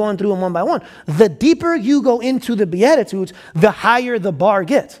time going through them one by one. The deeper you go into the Beatitudes, the higher the bar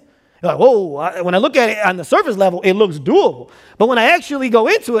gets. You're like, whoa, when I look at it on the surface level, it looks doable. But when I actually go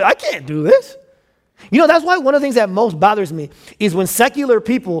into it, I can't do this. You know, that's why one of the things that most bothers me is when secular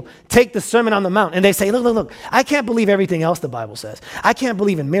people take the Sermon on the Mount and they say, look, I can't believe everything else the Bible says. I can't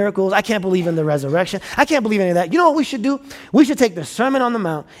believe in miracles. I can't believe in the resurrection. I can't believe any of that. You know what we should do? We should take the Sermon on the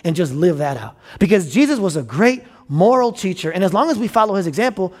Mount and just live that out. Because Jesus was a great moral teacher, and as long as we follow his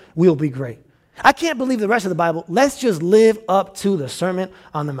example, we'll be great. I can't believe the rest of the Bible. Let's just live up to the Sermon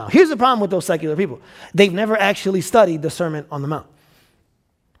on the Mount. Here's the problem with those secular people. They've never actually studied the Sermon on the Mount.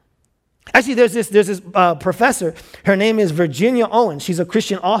 Actually, there's this professor. Her name is Virginia Owen. She's a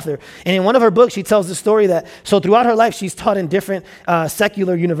Christian author. And in one of her books, she tells the story that, so throughout her life, she's taught in different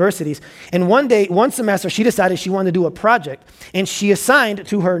secular universities. And one semester, she decided she wanted to do a project. And she assigned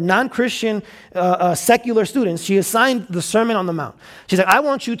to her non-Christian secular students, she assigned the Sermon on the Mount. She's like, I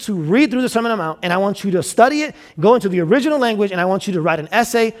want you to read through the Sermon on the Mount, and I want you to study it, go into the original language, and I want you to write an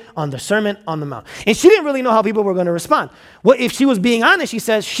essay on the Sermon on the Mount. And she didn't really know how people were going to respond. Well, if she was being honest, she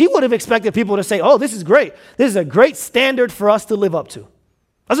says she would have expected people to say, oh, this is great. This is a great standard for us to live up to.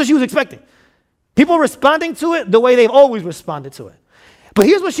 That's what she was expecting. People responding to it the way they've always responded to it. But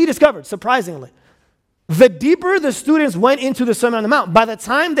here's what she discovered, surprisingly. The deeper the students went into the Sermon on the Mount, by the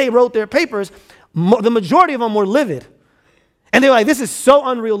time they wrote their papers, the majority of them were livid. And they were like, this is so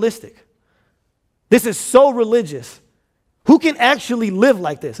unrealistic. This is so religious. Who can actually live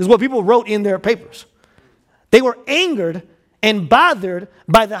like this? Is what people wrote in their papers. They were angered and bothered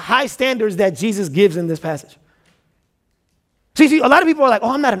by the high standards that Jesus gives in this passage. See, a lot of people are like, oh,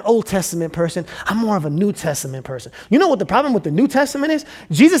 I'm not an Old Testament person. I'm more of a New Testament person. You know what the problem with the New Testament is?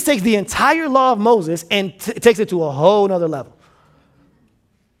 Jesus takes the entire law of Moses and takes it to a whole nother level.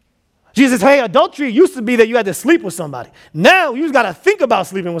 Jesus says, hey, adultery used to be that you had to sleep with somebody. Now you just got to think about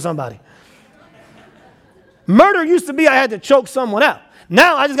sleeping with somebody. Murder used to be I had to choke someone out.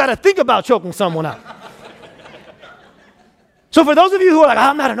 Now I just got to think about choking someone out. So for those of you who are like,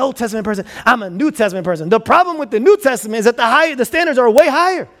 I'm not an Old Testament person, I'm a New Testament person. The problem with the New Testament is that the standards are way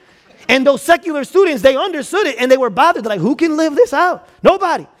higher. And those secular students, they understood it and they were bothered. They're like, who can live this out?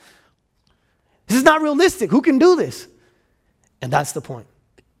 Nobody. This is not realistic. Who can do this? And that's the point.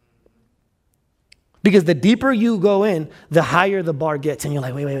 Because the deeper you go in, the higher the bar gets. And you're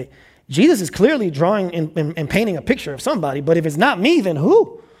like, wait. Jesus is clearly drawing and painting a picture of somebody. But if it's not me, then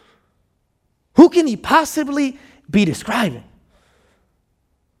who? Who can he possibly be describing?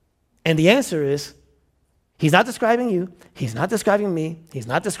 And the answer is, he's not describing you. He's not describing me. He's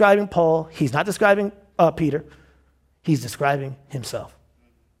not describing Paul. He's not describing Peter. He's describing himself.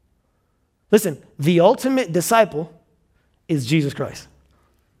 Listen, the ultimate disciple is Jesus Christ.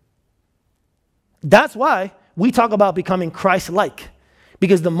 That's why we talk about becoming Christ-like.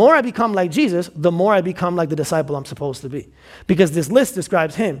 Because the more I become like Jesus, the more I become like the disciple I'm supposed to be. Because this list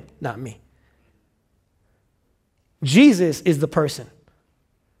describes him, not me. Jesus is the person.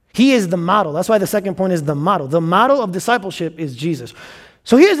 He is the model. That's why the second point is the model. The model of discipleship is Jesus.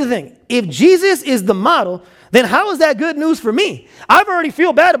 So here's the thing. If Jesus is the model, then how is that good news for me? I've already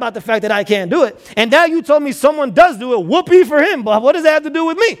feel bad about the fact that I can't do it. And now you told me someone does do it. Whoopee for him. But what does that have to do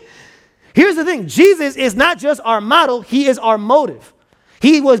with me? Here's the thing. Jesus is not just our model. He is our motive.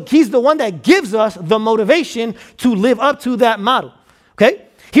 He's the one that gives us the motivation to live up to that model. Okay?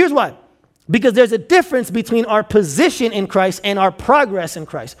 Here's why. Because there's a difference between our position in Christ and our progress in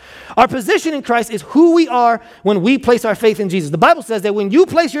Christ. Our position in Christ is who we are when we place our faith in Jesus. The Bible says that when you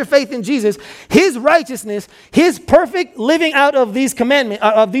place your faith in Jesus, his righteousness, his perfect living out of these commandments,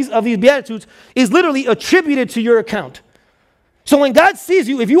 of these beatitudes, is literally attributed to your account. So when God sees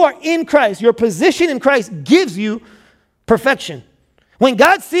you, if you are in Christ, your position in Christ gives you perfection. When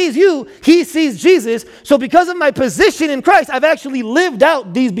God sees you, he sees Jesus. So because of my position in Christ, I've actually lived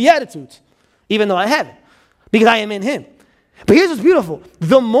out these beatitudes. Even though I haven't, because I am in him. But here's what's beautiful.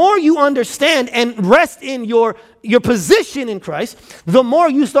 The more you understand and rest in your position in Christ, the more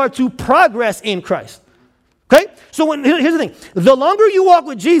you start to progress in Christ. Okay? So here's the thing. The longer you walk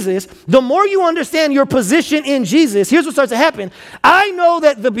with Jesus, the more you understand your position in Jesus. Here's what starts to happen. I know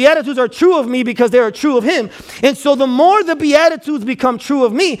that the Beatitudes are true of me because they are true of him. And so the more the Beatitudes become true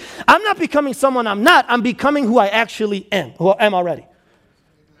of me, I'm not becoming someone I'm not. I'm becoming who I actually am, who I am already.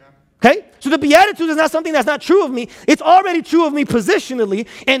 Okay? So the Beatitudes is not something that's not true of me. It's already true of me positionally,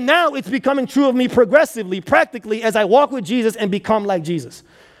 and now it's becoming true of me progressively, practically, as I walk with Jesus and become like Jesus.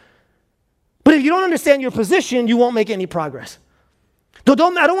 But if you don't understand your position, you won't make any progress. I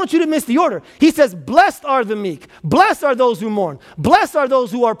don't want you to miss the order. He says, blessed are the meek. Blessed are those who mourn. Blessed are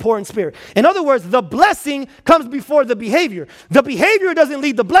those who are poor in spirit. In other words, the blessing comes before the behavior. The behavior doesn't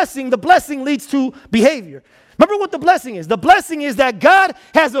lead the blessing leads to behavior. Remember what the blessing is. The blessing is that God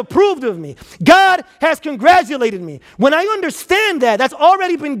has approved of me. God has congratulated me. When I understand that, that's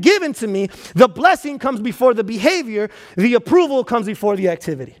already been given to me, the blessing comes before the behavior. The approval comes before the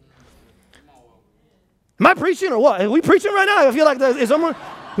activity. Am I preaching or what? Are we preaching right now? I feel like is someone,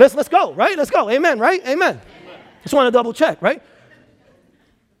 let's go, right? Let's go. Amen, right? Amen. Just want to double check, right?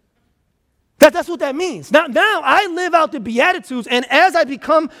 That's what that means. Now I live out the Beatitudes, and as I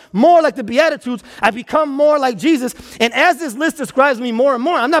become more like the Beatitudes, I become more like Jesus. And as this list describes me more and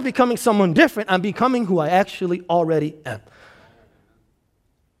more, I'm not becoming someone different. I'm becoming who I actually already am.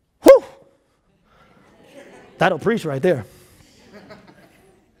 Whew. That'll preach right there.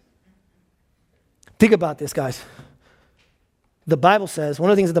 Think about this, guys. The Bible says,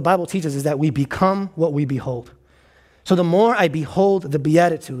 one of the things that the Bible teaches is that we become what we behold. So the more I behold the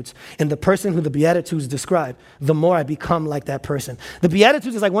Beatitudes and the person who the Beatitudes describe, the more I become like that person. The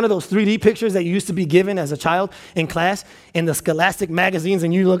Beatitudes is like one of those 3D pictures that you used to be given as a child in class in the Scholastic magazines,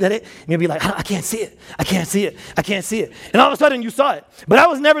 and you look at it and you'll be like, I can't see it. I can't see it. I can't see it. And all of a sudden you saw it. But I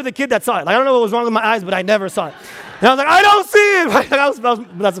was never the kid that saw it. Like, I don't know what was wrong with my eyes, but I never saw it. And I was like, I don't see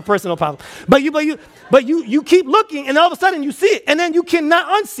it. That's a personal problem. But you keep looking, and all of a sudden you see it, and then you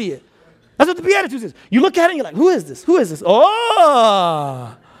cannot unsee it. That's what the Beatitudes is. You look at it and you're like, who is this? Who is this?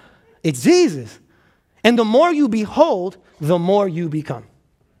 Oh, it's Jesus. And the more you behold, the more you become.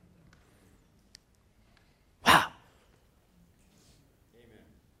 Wow. Amen.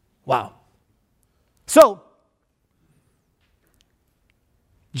 Wow. So,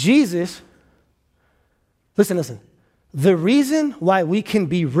 Jesus, listen. The reason why we can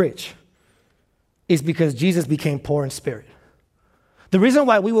be rich is because Jesus became poor in spirit. The reason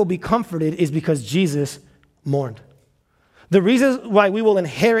why we will be comforted is because Jesus mourned. The reason why we will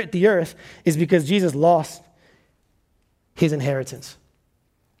inherit the earth is because Jesus lost his inheritance.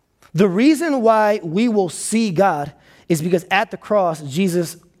 The reason why we will see God is because at the cross,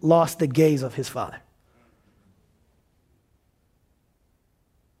 Jesus lost the gaze of his Father.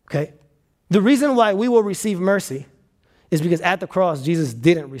 Okay? The reason why we will receive mercy is because at the cross, Jesus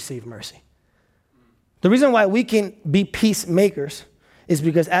didn't receive mercy. The reason why we can be peacemakers is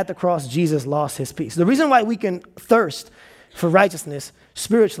because at the cross, Jesus lost his peace. The reason why we can thirst for righteousness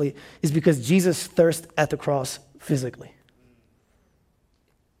spiritually is because Jesus thirsted at the cross physically.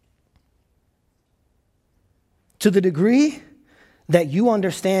 To the degree that you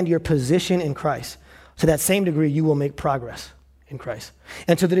understand your position in Christ, to that same degree, you will make progress in Christ.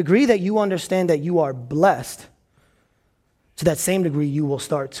 And to the degree that you understand that you are blessed, to that same degree, you will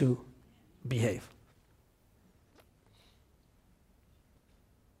start to behave.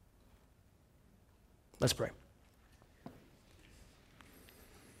 Let's pray.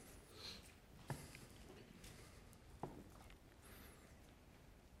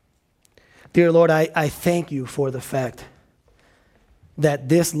 Dear Lord, I thank you for the fact that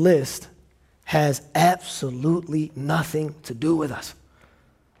this list has absolutely nothing to do with us.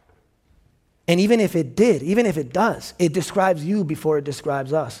 And even if it did, even if it does, it describes you before it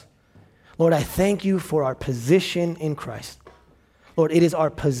describes us. Lord, I thank you for our position in Christ. Lord, it is our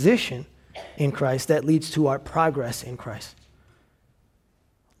position in Christ that leads to our progress in Christ.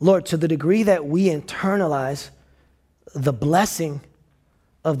 Lord, to the degree that we internalize the blessing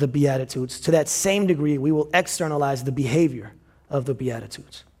of the Beatitudes, to that same degree, we will externalize the behavior of the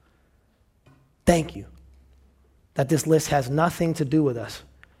Beatitudes. Thank you that this list has nothing to do with us.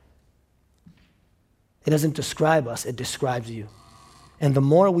 It doesn't describe us, it describes you. And the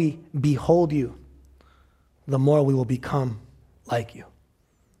more we behold you, the more we will become like you.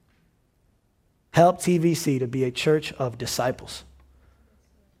 Help TVC to be a church of disciples.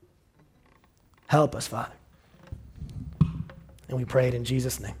 Help us, Father. And we pray it in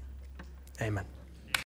Jesus' name. Amen.